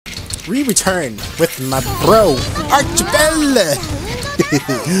re-return with my bro, Archibald!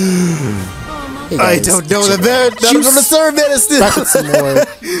 Hey I don't know the man. I don't know the third man is back with some more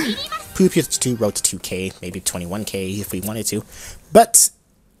Puyo 2 road to 2K, maybe 21K if we wanted to. But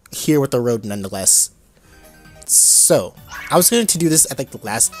here with the road nonetheless. So, I was going to do this at like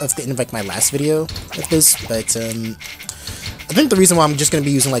the end of like my last video of this, but I think the reason why I'm just going to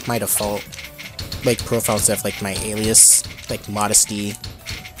be using like my default like profile stuff, like my alias, like Modesty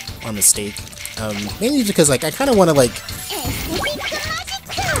or Mistake, mainly because like I kind of want to like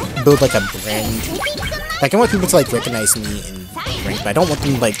build like a brand. Like I want people to like recognize me in rank, but I don't want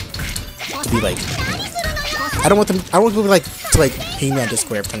them like to be like I don't want people like to like ping me on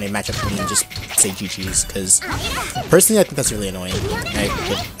Discord every time they match up with me and just say GG's, because personally I think that's really annoying. I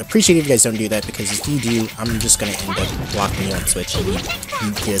would appreciate if you guys don't do that, because if you do, I'm just gonna end up blocking you on Twitch, and you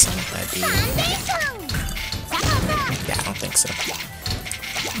guys don't like that, do you? Yeah, I don't think so.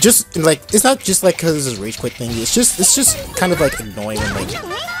 Just like, it's not just like because it's a rage quit thing. It's just kind of like annoying when like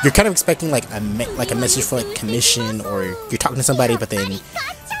you're kind of expecting like a message for like commission, or you're talking to somebody, but then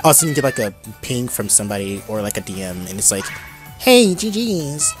all of a sudden you get like a ping from somebody or like a DM, and it's like, hey,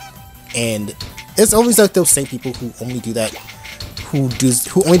 GG's. And it's always like those same people who only do that, who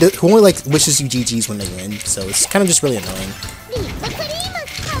only like wishes you GG's when they win. So it's kind of just really annoying.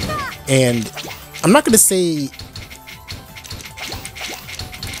 And I'm not gonna say,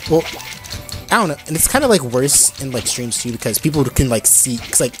 well, I don't know, and it's kind of like worse in like streams too, because people can like see,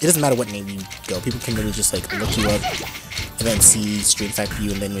 cause like it doesn't matter what name you go, people can really just like look you up and then see stream fact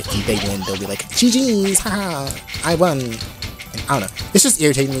you, and then if they win, they'll be like, GG's, haha, I won. And I don't know, it's just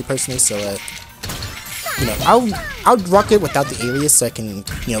irritating me personally, so you know, I'll rock it without the alias, so I can,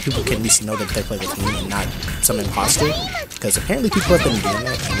 you know, people can at least know that they're playing with me and not some imposter, because apparently people have been doing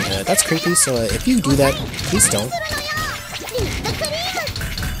that, and that's creepy. So if you do that, please don't.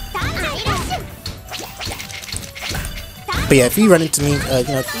 But yeah, if you run into me, you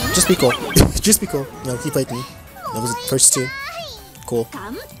know, just be cool. Just be cool. You know, he played me. That was the first two. Cool.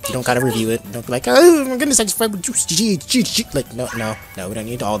 You don't gotta review it. Don't be like, oh my goodness, I just played with Juice. GG. Like, no, we don't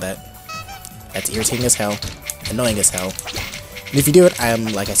need all that. That's irritating as hell. Annoying as hell. And if you do it,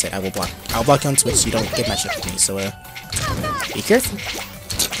 like I said, I'll block you on Twitch so you don't get matched up with me. So, be careful.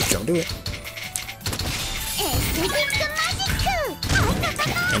 Don't do it.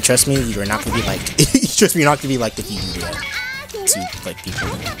 And trust me, you're not gonna be liked. Trust me, you're not gonna be liked if you do that to like people.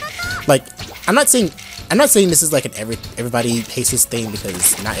 Like, I'm not saying this is like an everybody hates this thing,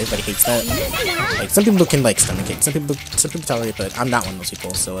 because not everybody hates that. Like, some people can like stomach it, some people tolerate it, but I'm not one of those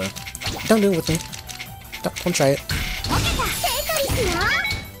people. So don't do it with me. Don't try it.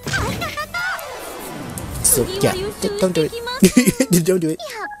 So yeah, don't do it. Don't do it.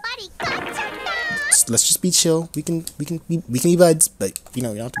 Let's just be chill. We can be buds, but you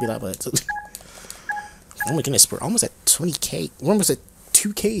know, you don't have to be that buds. Oh my goodness, we're almost at 20K. We're almost at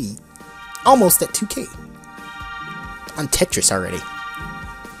 2K. Almost at 2K. On Tetris already.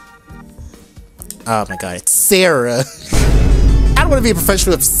 Oh my god, it's Sarah. I don't want to be a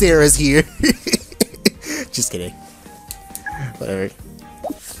professional if Sarah's here. Just kidding. Whatever.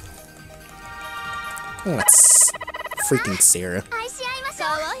 Oh, it's freaking Sarah.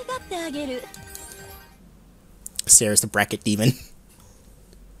 Sarah's the bracket demon.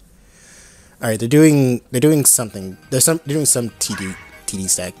 Alright, they're doing something. They're doing some TD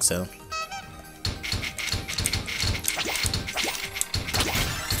stack, so.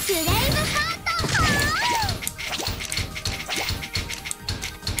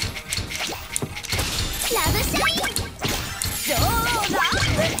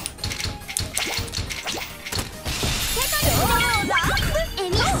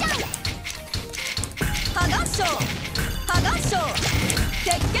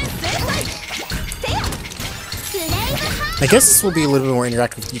 I guess this will be a little bit more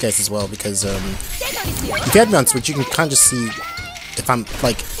interactive with you guys as well, because if you had me on Switch, you can kind of just see if I'm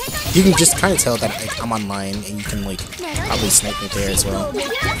like, you can just kind of tell that like, I'm online, and you can like probably snipe me there as well.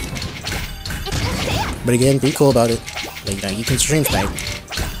 But again, be cool about it. Like, you know, you can stream snipe.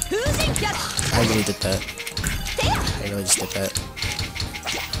 I really did that. I really just did that.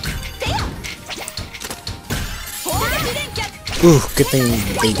 Ooh, good thing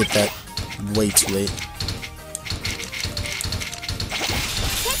they did that way too late.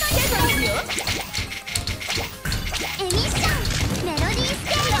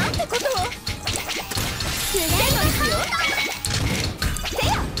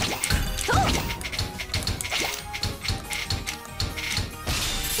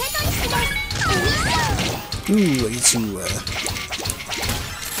 Ooh, I need to,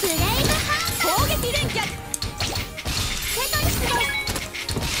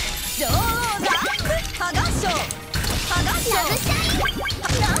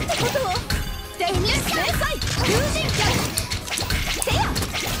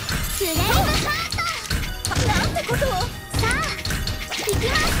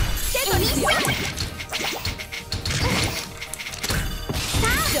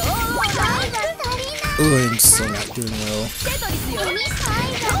 Ooh, I'm so not doing well.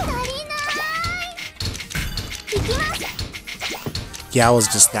 Yeah, I was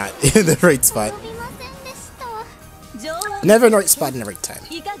just not in the right spot. Never in the right spot in the right time.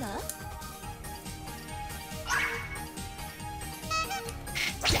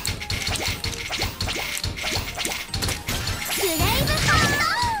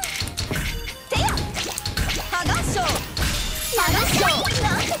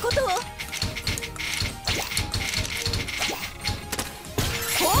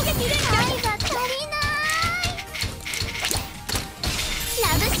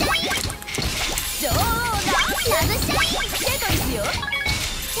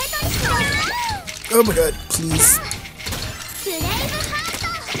 Oh my god, please.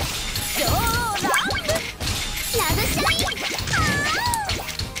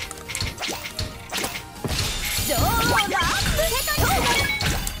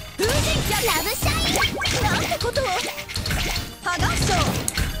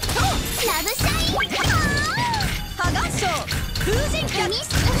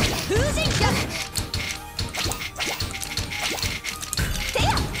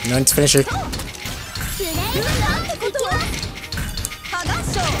 No one's finisher.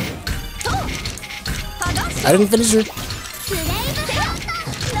 I didn't finish her.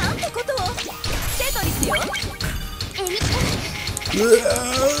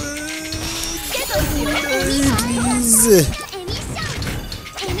 Please.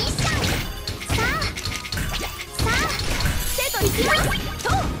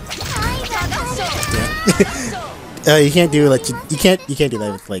 You can't do like you can't do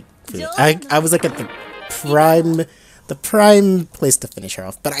that with like food. I was like at the prime place to finish her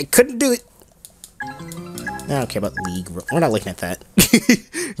off, but I couldn't do it. I don't care about league. We're not looking at that.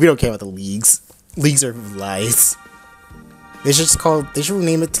 We don't care about the leagues. Leagues are lies. They should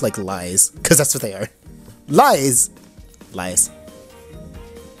rename it to like lies, because that's what they are. Lies! Lies.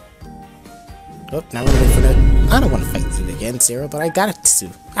 Oh, now we're waiting for that. I don't want to fight you again, Sarah, but I got to.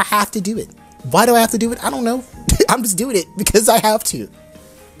 I have to do it. Why do I have to do it? I don't know. I'm just doing it because I have to.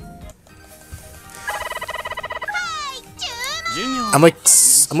 I'm like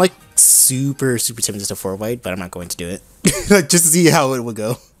super tempted to 4-wide, but I'm not going to do it. Just to see how it would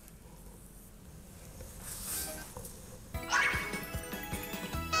go.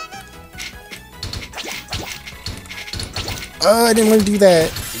 Oh, I didn't want to do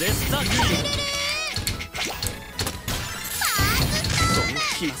that.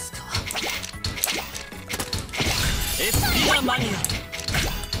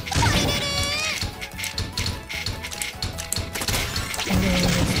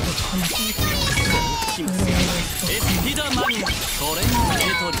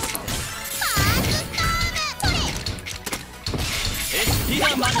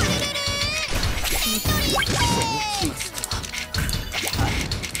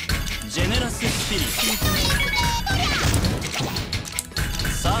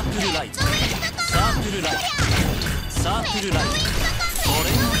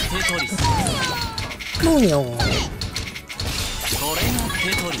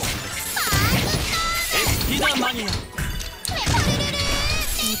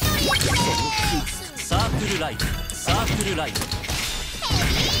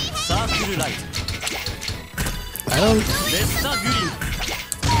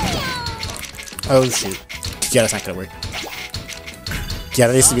 Oh shoot. Yeah, that's not gonna work. Yeah,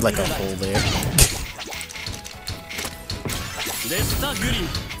 there needs to be like a hole there.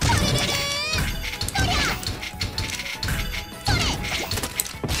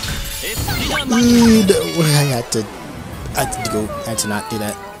 No, I had to not do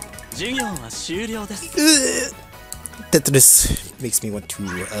that. Tetris makes me want to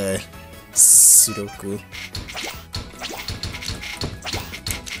Sudoku.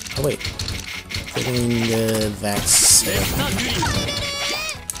 Oh wait, putting that's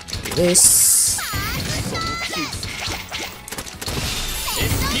do this.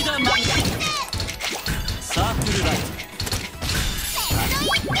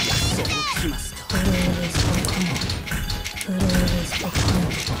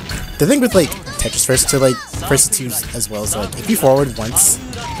 The thing with like Tetris first two as well is like if you forward once,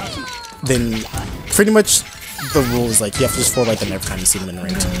 then pretty much the rule is like you have to just forward them every time you see them in the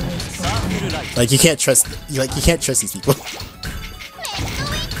ring. Like you can't trust these people.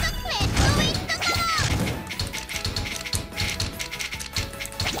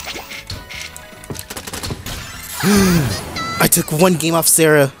 I took one game off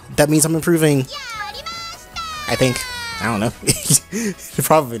Sarah. That means I'm improving. I think. I don't know.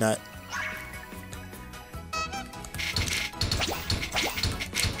 Probably not.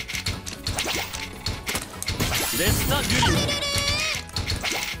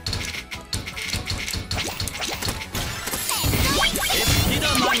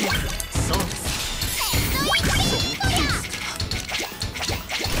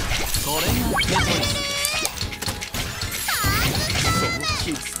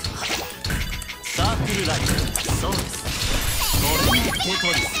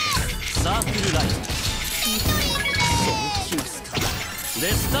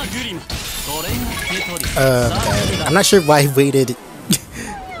 God. I'm not sure why I waited.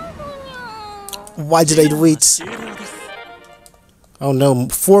 Why did I wait? Oh no,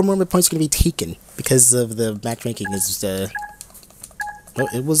 4 more points are gonna be taken because of the matchmaking. Is oh,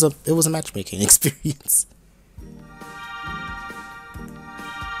 it was a matchmaking experience.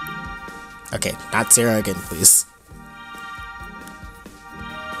 Okay, not Sarah again, please.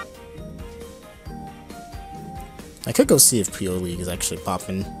 I could go see if Puyo League is actually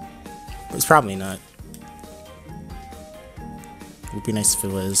popping. It's probably not. It would be nice if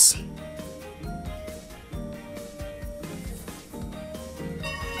it was.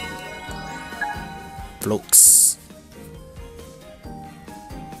 Blokes.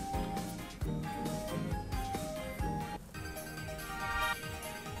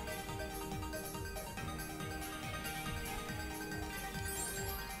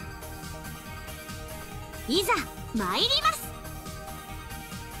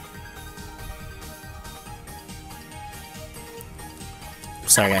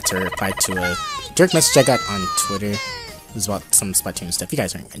 Sorry, I had to reply to a direct message I got on Twitter. It was about some Splatoon stuff. You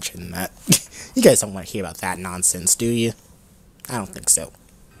guys aren't mentioning that. You guys don't want to hear about that nonsense, do you? I don't think so.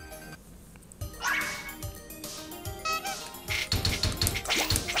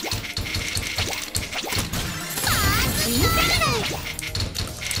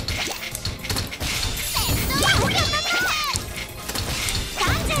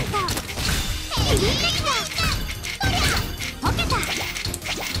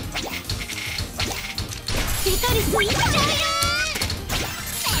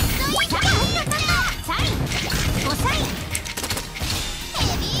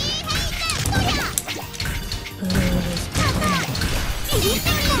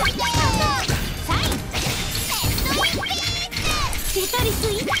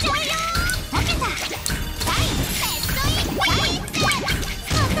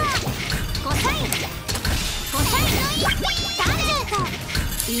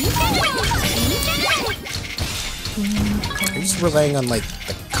 Are you just relying on like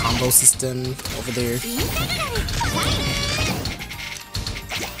the combo system over there?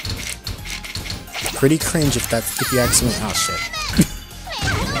 Pretty cringe if you accidentally oh shit.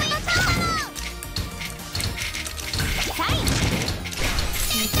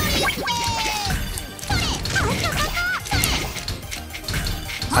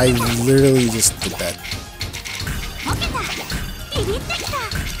 I literally just did that.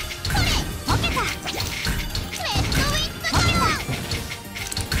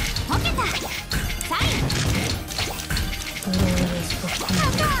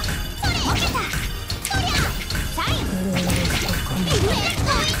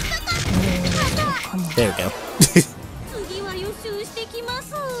 There we go.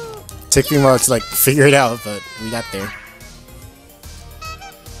 Took me a while to like figure it out, but we got there.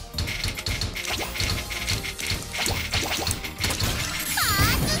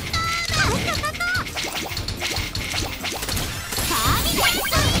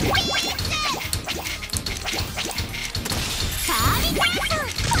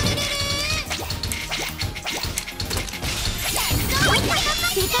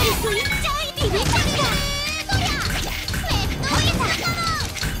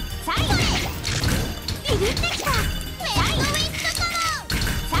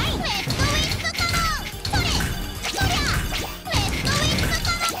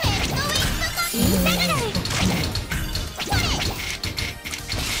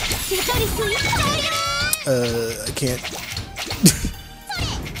 I can't.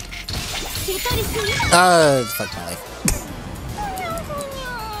 Fuck my life.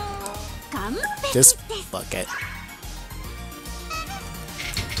 Just fuck it.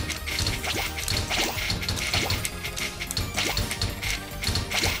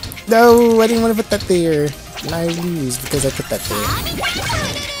 No, I didn't want to put that there. And I lose because I put that there.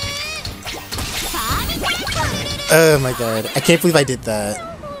 Oh my god. I can't believe I did that.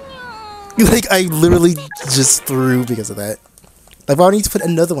 Like, I literally just threw because of that. Like, why would I need to put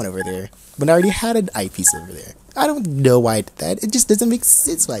another one over there? When I already had an eyepiece over there. I don't know why I did that. It just doesn't make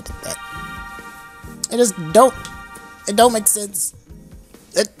sense why I did that. It just don't. It don't make sense.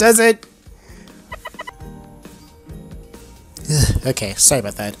 It doesn't. Okay, sorry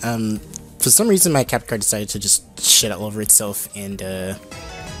about that. For some reason my capture card decided to just shit all over itself, and as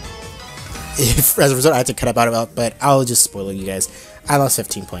a result I had to cut out, but I'll just spoil you guys. I lost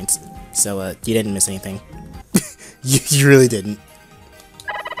 15 points, so you didn't miss anything. you really didn't.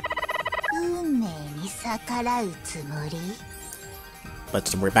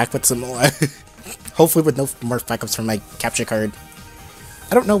 But we're back with some more. Hopefully with no more backups from my capture card.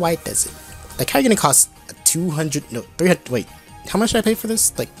 I don't know why it does it. Like, how are you gonna cost 200? No, 300. Wait, how much did I pay for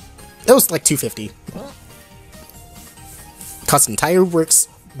this? Like, it was like 250. Cost an entire work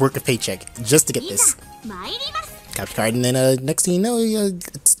of paycheck just to get this capture card, and then next thing you know,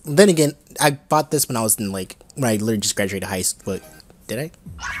 then again, I bought this when I was in like when I literally just graduated high school. But did I?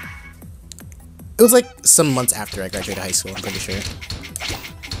 It was like some months after I graduated high school. I'm pretty sure.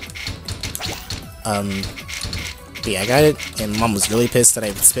 But yeah, I got it, and Mom was really pissed that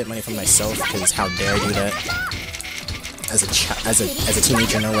I spent money for myself, because how dare I do that as a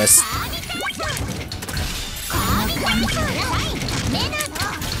teenager, no less.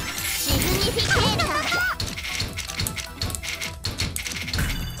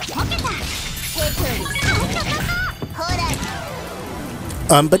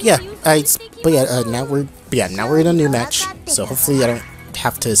 Now we're in a new match, so hopefully I don't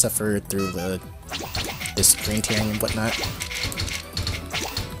have to suffer through this green tearing and whatnot,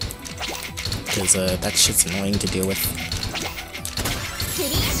 because that shit's annoying to deal with.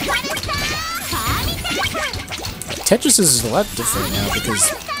 Tetris is a lot different now,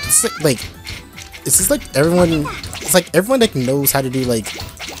 because it's just like everyone like knows how to do like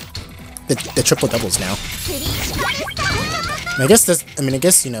the triple doubles now. And I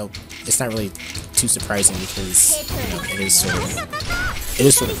guess you know, it's not really too surprising, because you know, it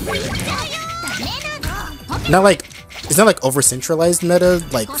is sort of meta right now. It's not like over centralized meta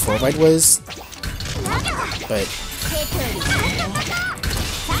like 4-wide was, but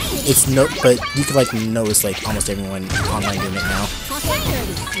but you can like notice like almost everyone online doing it now.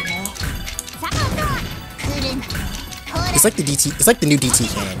 It's like the new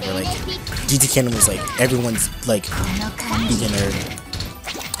DT cannon, where like DT cannon was like everyone's like beginner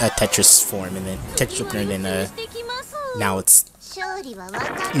Tetris form, and then Tetris opener, and then now it's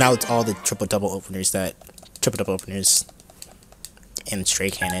all the triple double openers, and stray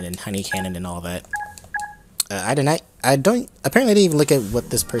cannon and honey cannon and all that. Apparently I didn't even look at what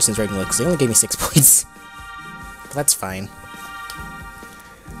this person's rating was, because they only gave me 6 points. But that's fine,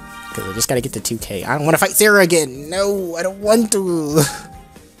 because I just gotta get to 2K. I don't want to fight Sarah again. No, I don't want to.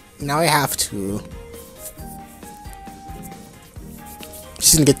 Now I have to.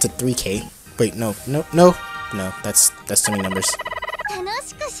 She's gonna get to 3K. Wait, no. That's too many numbers.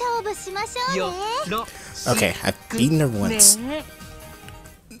 Okay, I've beaten her once.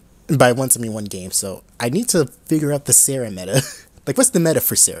 By once I mean one game, so I need to figure out the Sarah meta. Like, what's the meta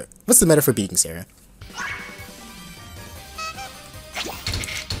for Sarah? What's the meta for beating Sarah?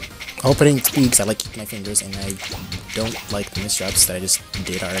 Opening speed, because I like keeping my fingers, and I don't like the misdrops that I just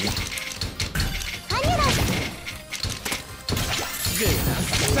did already.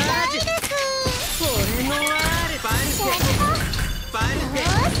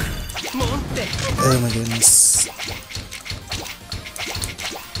 Oh my goodness.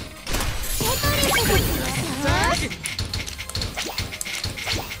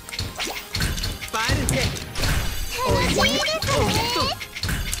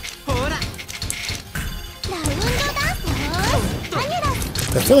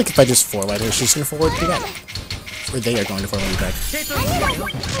 I feel like if I just forward her, she's gonna forward me back. Or they are going to forward me back.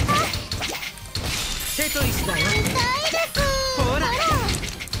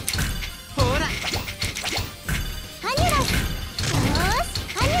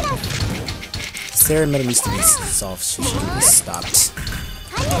 Sarah meta needs to be solved, so she can be stopped.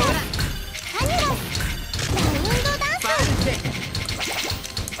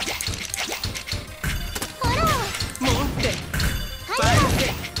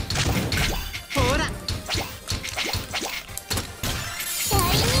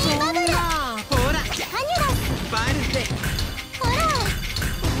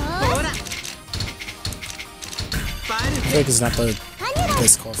 I feel like it's not the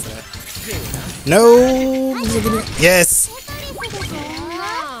best call for that. No! Yes! Oh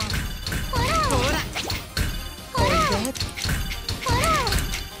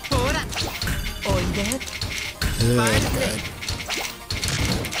my god.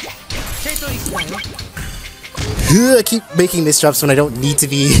 I keep making misdrops when I don't need to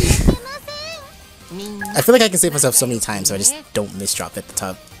be. I feel like I can save myself so many times, so I just don't misdrop at the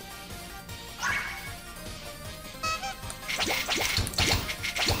top.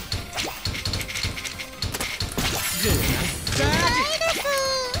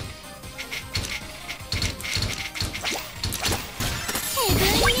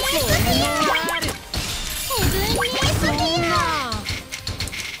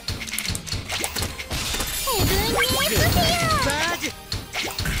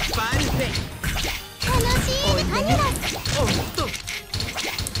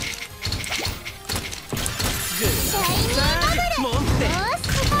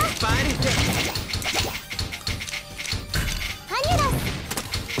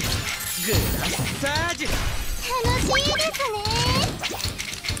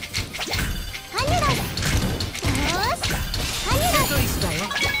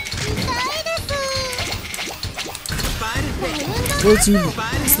 It's a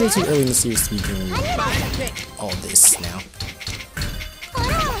little too early in the series to be doing all this now.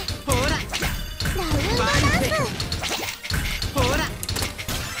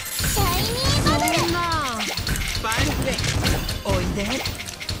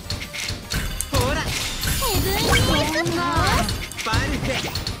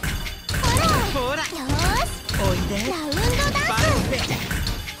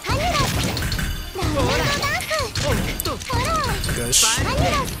 Gosh.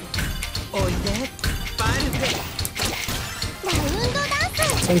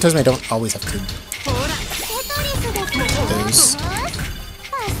 Sometimes I don't always have to do those.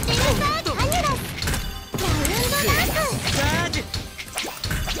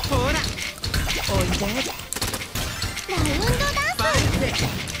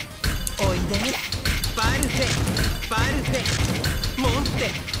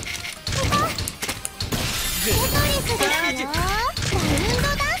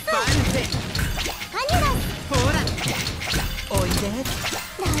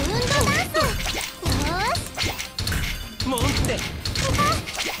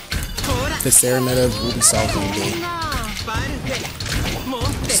 This era meta will be solved one day.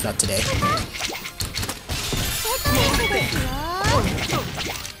 Just not today.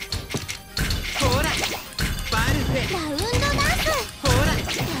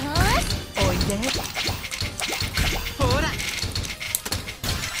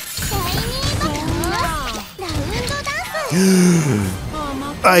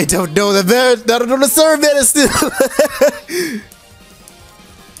 I don't know the man. I don't know the serve meta still.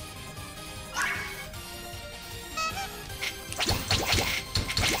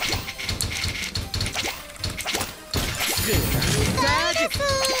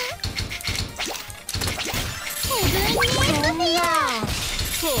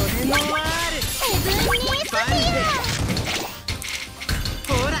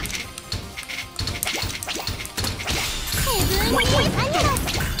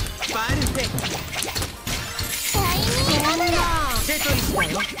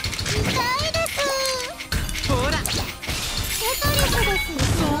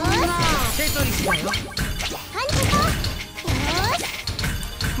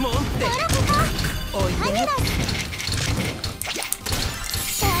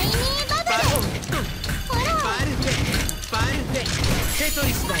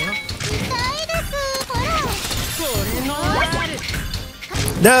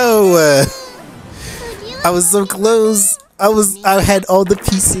 No! I was so close. I had all the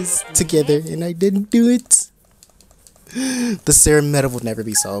pieces together and I didn't do it. The serum meta will never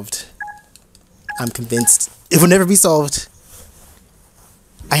be solved. I'm convinced. It will never be solved.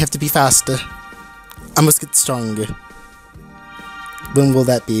 I have to be faster. I must get stronger. When will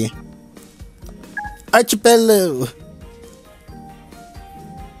that be? Archipelago!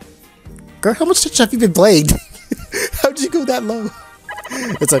 Girl, how much have you been playing? How'd you go that low?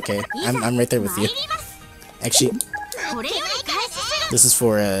 It's okay. I'm right there with you. Actually, this is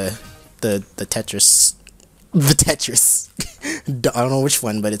for the Tetris. The Tetris. I don't know which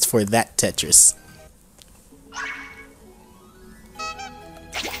one, but it's for that Tetris.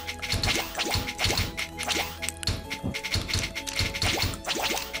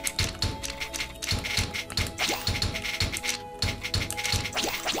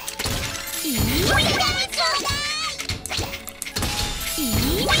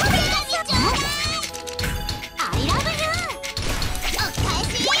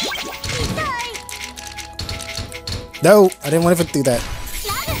 No, I didn't want to do that.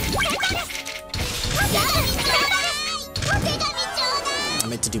 I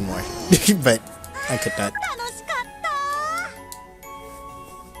meant to do more, but I could not.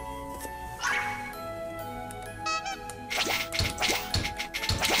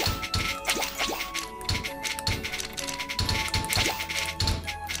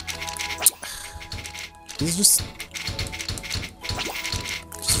 This is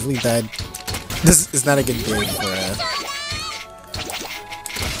just really bad. This is not a good build for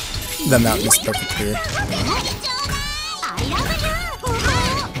the mountain is perfect here.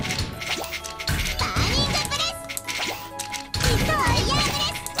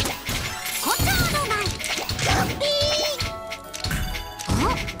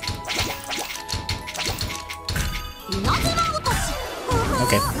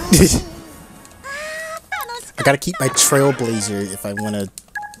 I gotta keep my trailblazer if I want to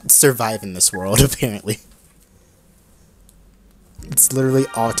survive in this world, apparently. It's literally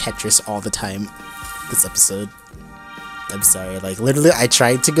all Tetris all the time, this episode. I'm sorry, like, literally, I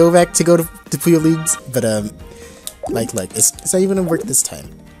tried to go back to go to Puyo Leagues, but, like, it's not even gonna work this time.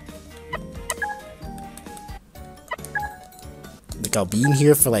 Like, I'll be in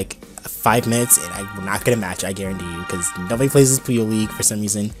here for, like, 5 minutes, and I'm not gonna match, I guarantee you, because nobody plays this Puyo League for some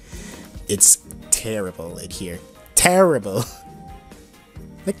reason. It's terrible in here. Terrible!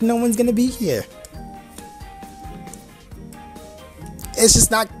 Like, no one's gonna be here. It's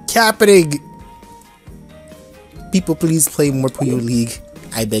just not happening! People, please play more Puyo League.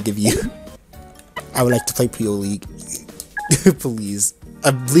 I beg of you. I would like to play Puyo League. Please.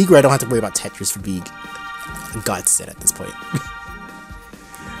 A league where I don't have to worry about Tetris for being a godsend at this point.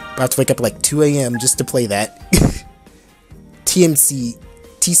 But I have to wake up at like 2 AM just to play that.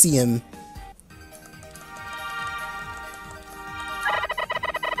 TCM.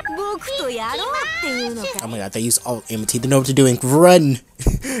 Oh my god, they use all MT. They know what they're doing. Run!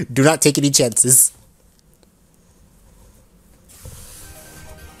 Do not take any chances.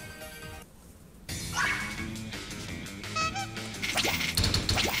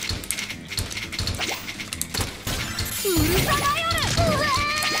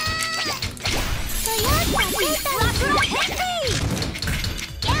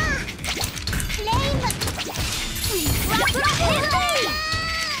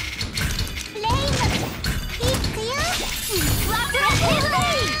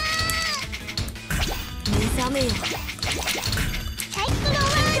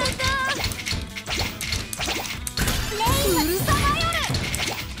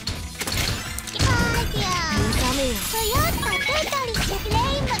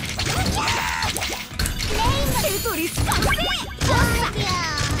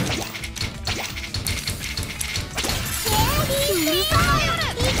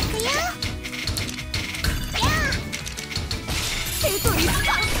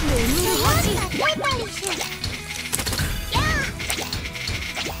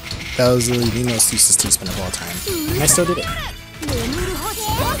 That was really the most useless T-spin of all time. And I still did it.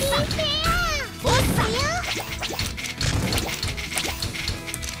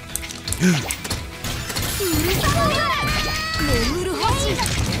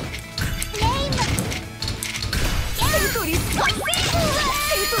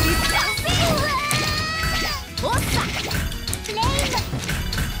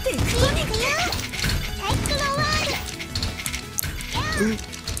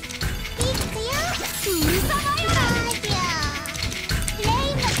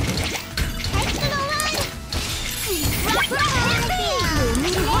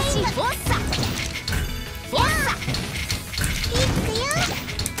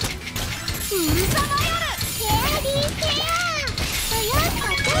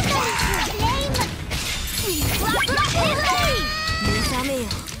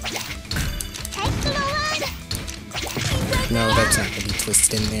 No, that's not gonna be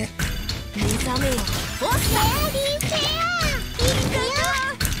twisted in there.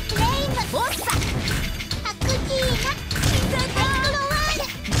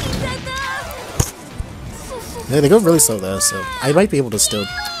 Yeah, they go really slow though, so I might be able to still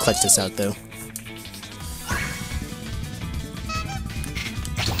clutch this out though.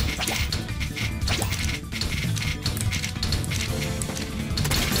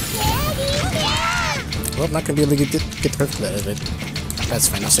 Well, I'm not gonna be able to get the perfect out of it. That's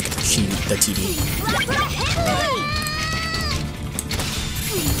fine, I'll stick at the TV.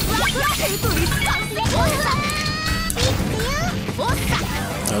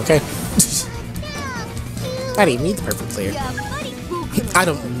 Okay. I didn't need the perfect clear. I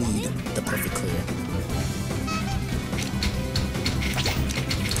don't need the perfect clear.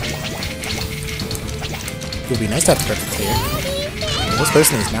 It would be nice to have the perfect clear. This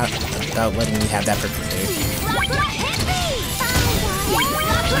person is not about letting me have that perfect clear.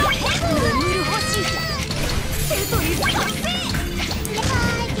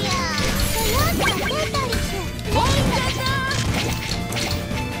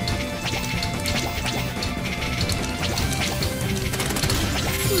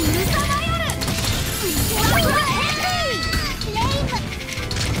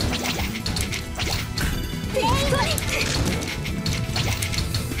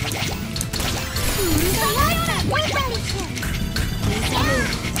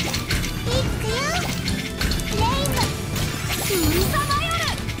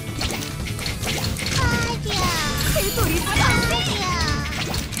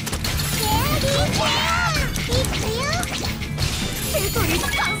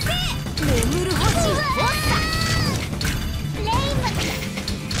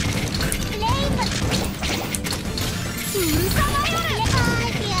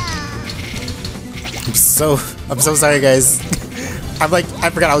 so sorry, guys. I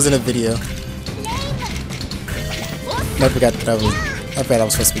forgot I was in a video. I forgot I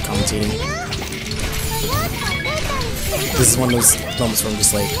was supposed to be commentating. This is one of those moments where I'm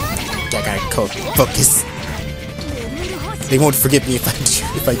just like, I gotta focus. They won't forgive me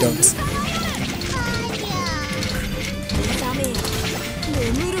if I don't.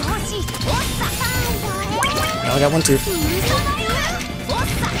 Oh, I got one too.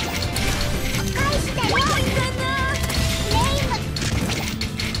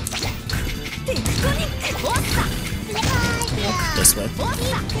 This way.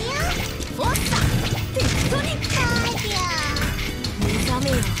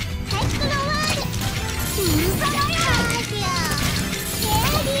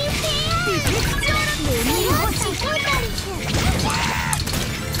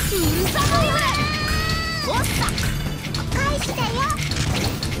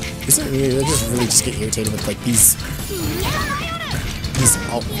 Isn't it weird? I just get irritated with like these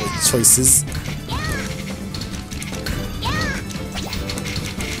alt choices.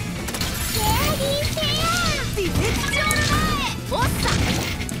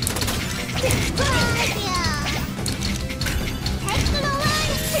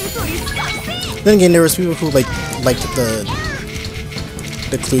 Then again, there was people who liked the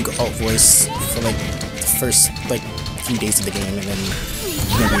Klug alt voice for like the first like few days of the game, and then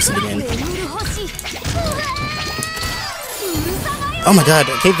never used it again. Oh my god,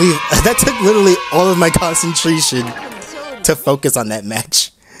 I can't believe that took literally all of my concentration to focus on that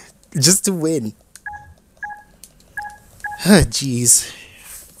match just to win. Jeez,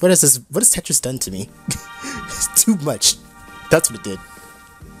 what has Tetris done to me? It's too much. That's what it did.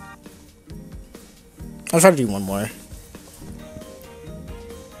 I'll try to do one more.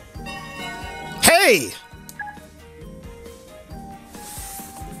 Hey!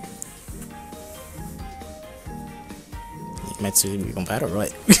 Matsu, we gonna battle or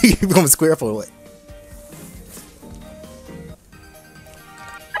what? We gonna square up or what?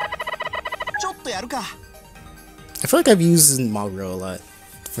 I feel like I've used Magro a lot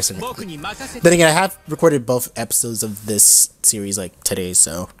for some reason. Then again, I have recorded both episodes of this series like today,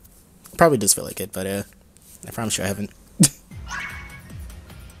 so probably does feel like it, but I promise you I haven't.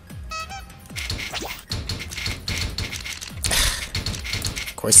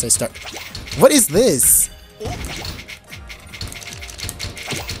 Of course I start. What is this?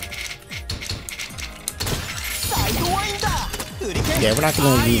 Yeah, we're not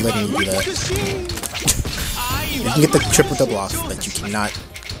gonna be letting you do that. You can get the triple double off, but you cannot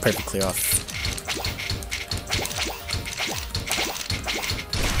perfect clear off.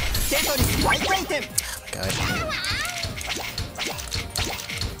 Oh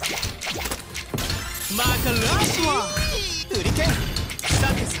my god.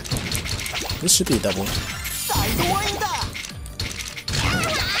 This should be a double.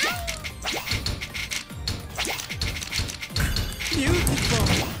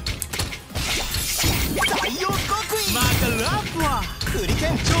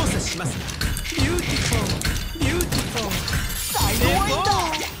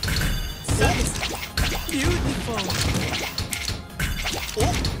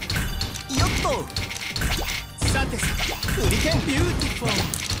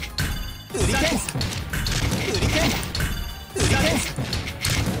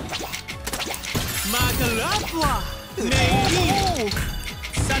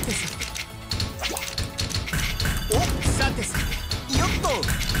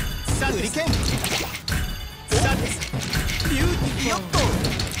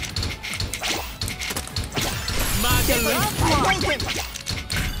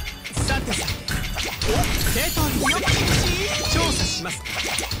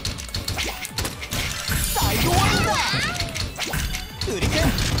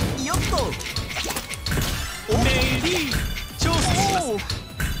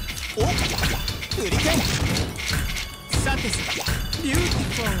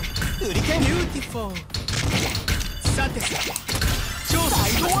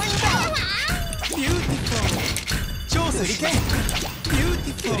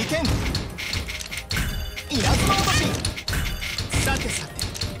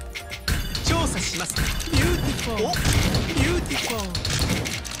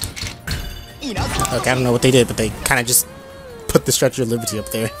 Okay, I don't know what they did, but they kind of just put the Statue of Liberty up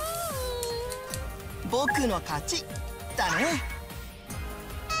there.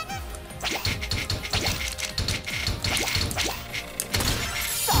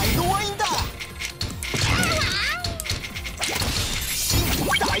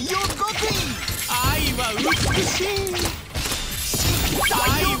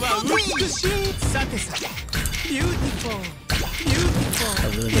 I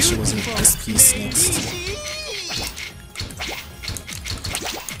really wish it wasn't this piece next.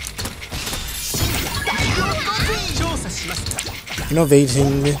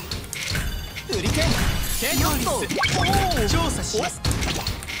 Innovating.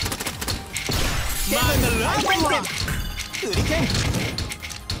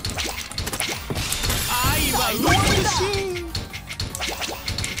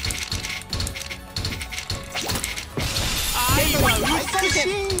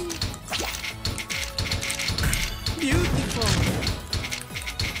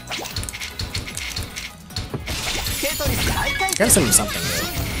 Gotta send me something though.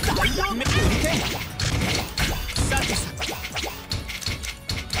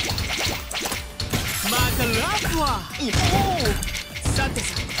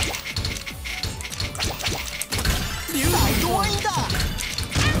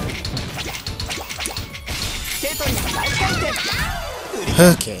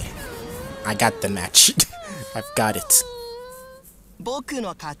 Okay, I got the match. I've got it.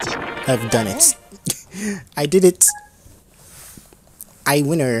 I've done it. I did it. I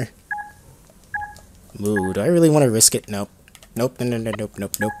winner. Ooh, do I really want to risk it? Nope. Nope. No. Nope.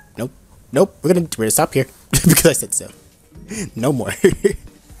 Nope. Nope. Nope. Nope. We're gonna stop here because I said so. No more.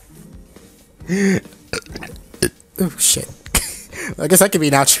 Oh shit. I guess that could be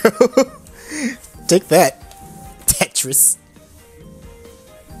an outro. Take that, Tetris.